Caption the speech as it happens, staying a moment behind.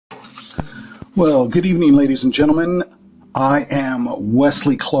Well, good evening, ladies and gentlemen. I am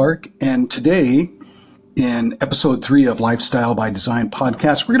Wesley Clark, and today, in episode 3 of Lifestyle by Design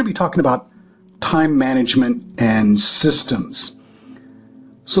podcast, we're going to be talking about time management and systems.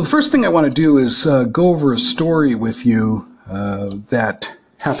 So the first thing I want to do is go over a story with you that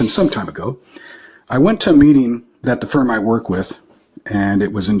happened some time ago. I went to a meeting at the firm I work with, and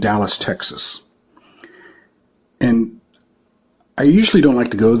it was in Dallas, Texas. And I usually don't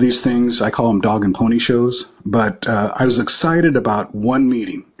like to go to these things. I call them dog and pony shows, but I was excited about one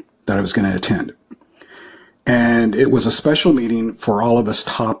meeting that I was going to attend. And it was a special meeting for all of us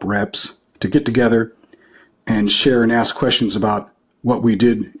top reps to get together and share and ask questions about what we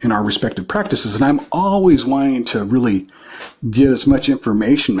did in our respective practices. And I'm always wanting to really get as much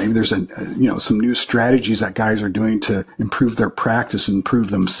information. Maybe there's some new strategies that guys are doing to improve their practice and improve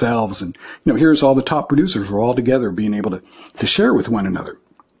themselves. And here's all the top producers. We're all together being able to share with one another.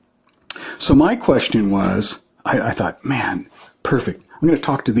 So my question was, I thought, man, perfect. I'm going to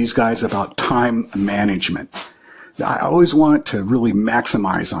talk to these guys about time management. I always want to really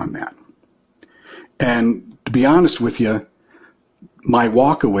maximize on that. And to be honest with you, my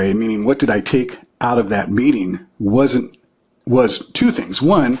walk away, meaning what did I take out of that meeting, was two things.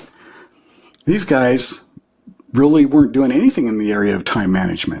 One, these guys really weren't doing anything in the area of time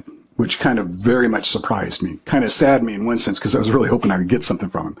management, which kind of very much surprised me, kind of saddened me in one sense because I was really hoping I would get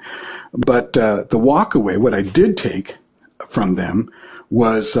something from them. But the walk away, what I did take from them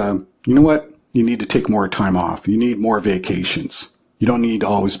was, you know what? You need to take more time off. You need more vacations. You don't need to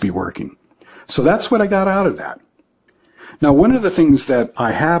always be working. So that's what I got out of that. Now, one of the things that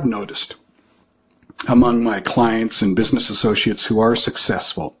I have noticed among my clients and business associates who are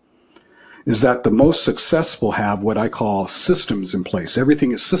successful is that the most successful have what I call systems in place.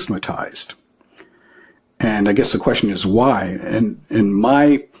 Everything is systematized. And I guess the question is why? And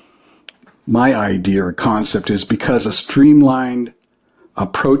my idea or concept is because a streamlined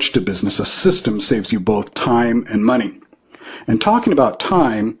approach to business, a system saves you both time and money. And talking about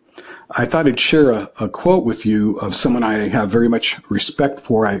time, I thought I'd share a quote with you of someone I have very much respect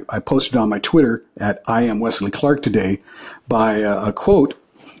for. I posted on my Twitter at I am Wesley Clark today by a quote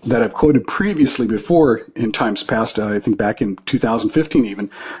that I've quoted previously before in times past, I think back in 2015 even,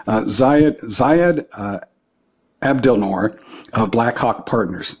 Zayed Abdelnour of Black Hawk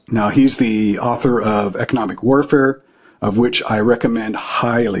Partners. Now, he's the author of Economic Warfare, of which I recommend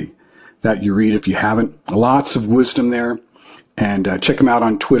highly that you read if you haven't. Lots of wisdom there. And check him out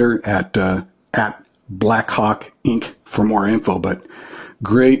on Twitter at Blackhawk Inc. for more info. But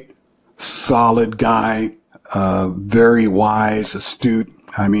great, solid guy, very wise, astute.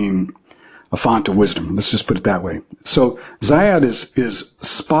 I mean, a font of wisdom. Let's just put it that way. So Zayed is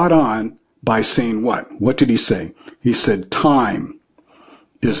spot on by saying what? What did he say? He said, time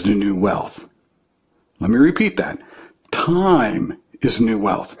is the new wealth. Let me repeat that. Time is new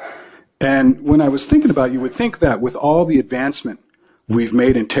wealth. And when I was thinking about it, you would think that with all the advancement we've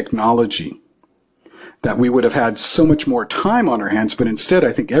made in technology, that we would have had so much more time on our hands, but instead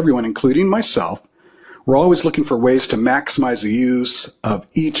I think everyone, including myself, we're always looking for ways to maximize the use of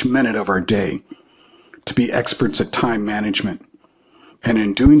each minute of our day, to be experts at time management, and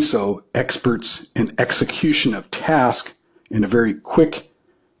in doing so, experts in execution of tasks in a very quick,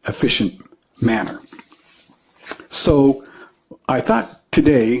 efficient manner. So I thought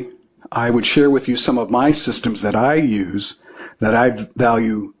today I would share with you some of my systems that I use, that I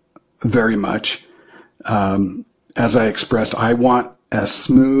value very much. As I expressed, I want as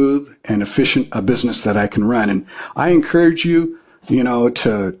smooth and efficient a business that I can run. And I encourage you,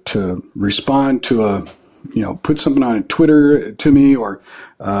 to respond to put something on Twitter to me, or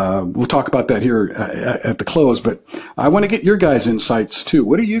we'll talk about that here at the close. But I want to get your guys' insights too.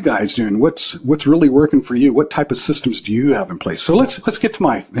 What are you guys doing? What's really working for you? What type of systems do you have in place? So let's get to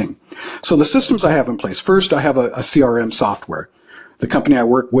my thing. So the systems I have in place. First, I have a CRM software. The company I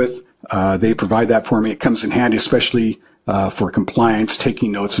work with, they provide that for me. It comes in handy, especially for compliance,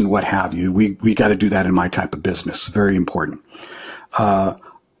 taking notes, and what have you. We got to do that in my type of business. Very important.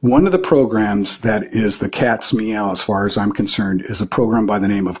 One of the programs that is the cat's meow, as far as I'm concerned, is a program by the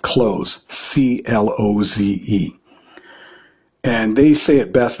name of Cloze, C-L-O-Z-E. And they say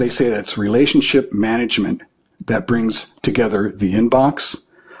it best. They say that it's relationship management that brings together the inbox,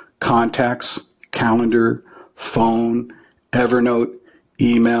 contacts, calendar, phone, Evernote,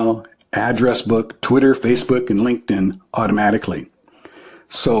 email, address book, Twitter, Facebook, and LinkedIn automatically.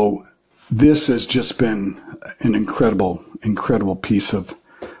 So this has just been an incredible, incredible piece of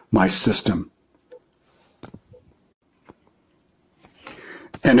my system.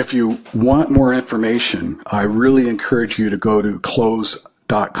 And if you want more information, I really encourage you to go to cloze.com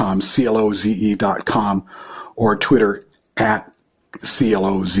cloze.com, cloze.com, or Twitter at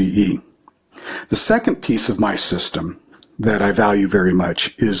cloze. The second piece of my system that I value very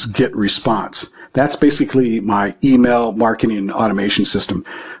much is GetResponse. That's basically my email marketing and automation system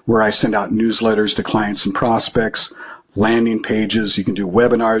where I send out newsletters to clients and prospects, landing pages. You can do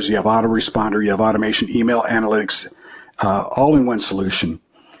webinars. You have autoresponder. You have automation, email analytics, all in one solution.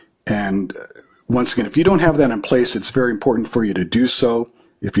 And once again, if you don't have that in place, it's very important for you to do so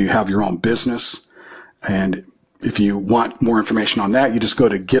if you have your own business. And if you want more information on that, you just go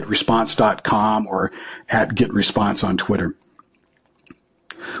to getresponse.com or at getresponse on Twitter.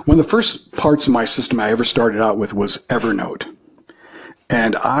 One of the first parts of my system I ever started out with was Evernote.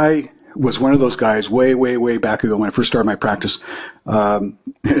 And I was one of those guys way, way, way back ago when I first started my practice.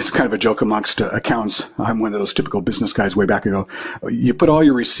 It's kind of a joke amongst accountants. I'm one of those typical business guys way back ago. You put all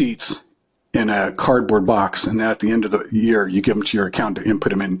your receipts in a cardboard box, and at the end of the year, you give them to your accountant to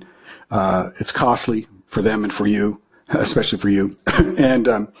input them in. It's costly for them and for you, especially for you. And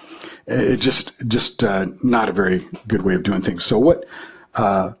it just not a very good way of doing things. So what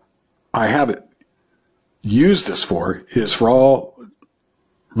I have it used this for is for all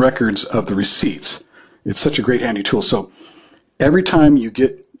records of the receipts. It's such a great handy tool. So every time you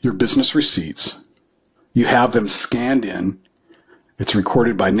get your business receipts, you have them scanned in. It's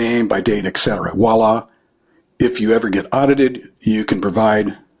recorded by name, by date, etc. Voila. If you ever get audited, you can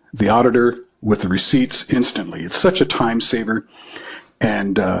provide the auditor with the receipts instantly. It's such a time saver,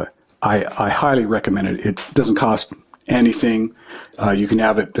 and I highly recommend it. It doesn't cost anything. You can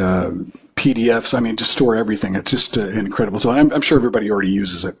have it PDFs. I mean, just store everything. It's just incredible. So I'm sure everybody already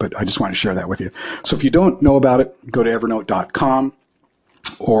uses it, but I just want to share that with you. So if you don't know about it, go to evernote.com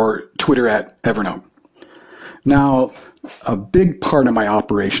or Twitter at Evernote. Now, a big part of my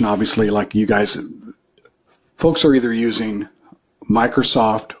operation, obviously, like you guys, folks are either using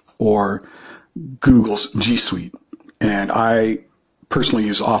Microsoft or Google's G Suite. And I personally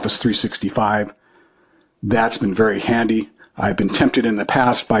use Office 365. That's been very handy. I've been tempted in the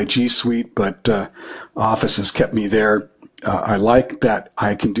past by G Suite, but Office has kept me there. I like that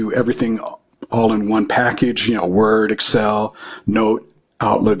I can do everything all in one package, Word, Excel, Note,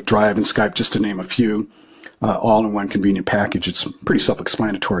 Outlook, Drive, and Skype, just to name a few, all in one convenient package. It's pretty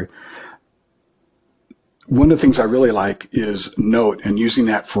self-explanatory. One of the things I really like is Note and using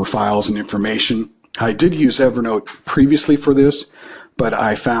that for files and information. I did use Evernote previously for this, but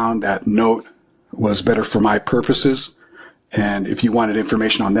I found that Note was better for my purposes. And if you wanted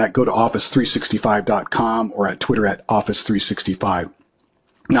information on that, go to office365.com or at Twitter at office365.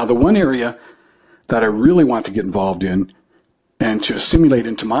 Now, the one area that I really want to get involved in and to assimilate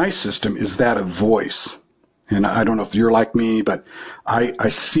into my system is that of voice. And I don't know if you're like me, but I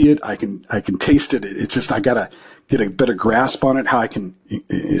see it, I can taste it. It's just I gotta get a better grasp on it. How I can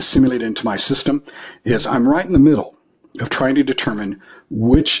assimilate it into my system is I'm right in the middle of trying to determine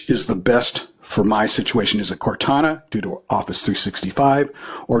which is the best for my situation. Is it Cortana due to Office 365,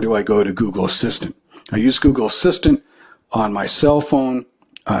 or do I go to Google Assistant? I use Google Assistant on my cell phone.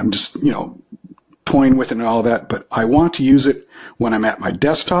 I'm just toying with it and all that, but I want to use it when I'm at my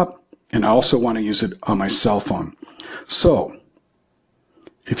desktop. And I also want to use it on my cell phone. So,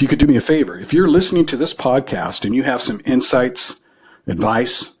 if you could do me a favor, if you're listening to this podcast and you have some insights,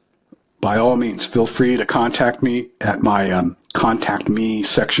 advice, by all means, feel free to contact me at my Contact Me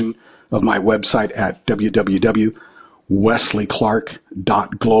section of my website at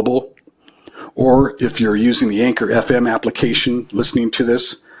www.wesleyclark.global. Or if you're using the Anchor FM application listening to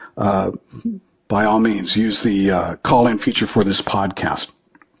this, by all means, use the call-in feature for this podcast.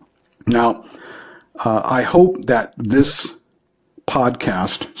 Now, I hope that this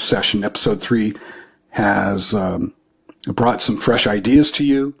podcast session, episode 3, has brought some fresh ideas to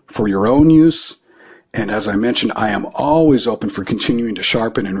you for your own use. And as I mentioned, I am always open for continuing to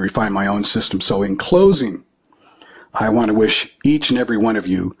sharpen and refine my own system. So in closing, I want to wish each and every one of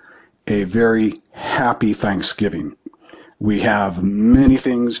you a very happy Thanksgiving. We have many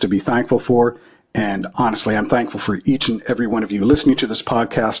things to be thankful for. And honestly, I'm thankful for each and every one of you listening to this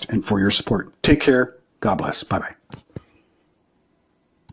podcast and for your support. Take care. God bless. Bye-bye.